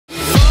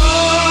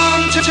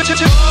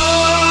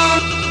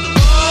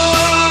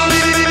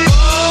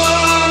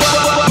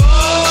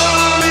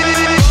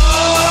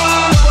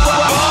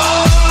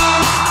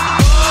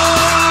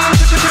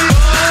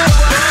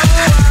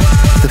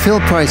The Phil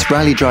Price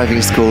Rally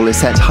Driving School is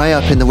set high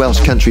up in the Welsh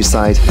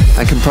countryside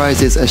and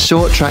comprises a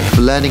short track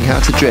for learning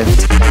how to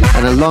drift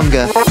and a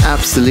longer,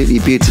 absolutely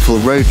beautiful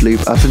road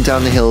loop up and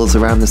down the hills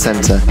around the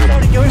centre.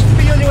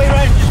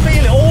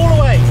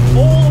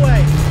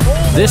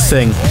 This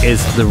thing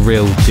is the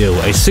real deal.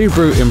 A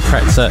Subaru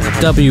Impreza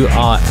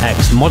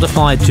WRX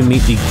modified to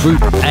meet the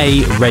Group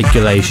A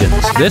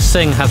regulations. This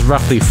thing has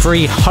roughly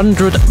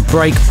 300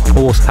 brake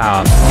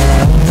horsepower.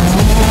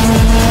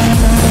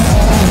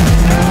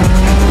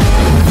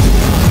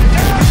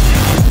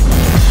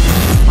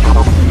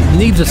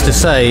 Needless to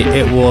say,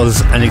 it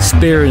was an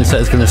experience that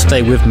is going to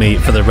stay with me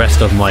for the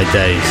rest of my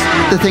days.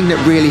 The thing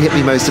that really hit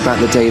me most about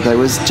the day, though,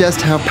 was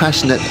just how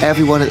passionate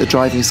everyone at the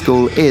driving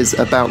school is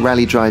about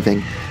rally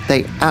driving.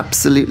 They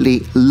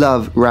absolutely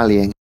love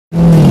rallying.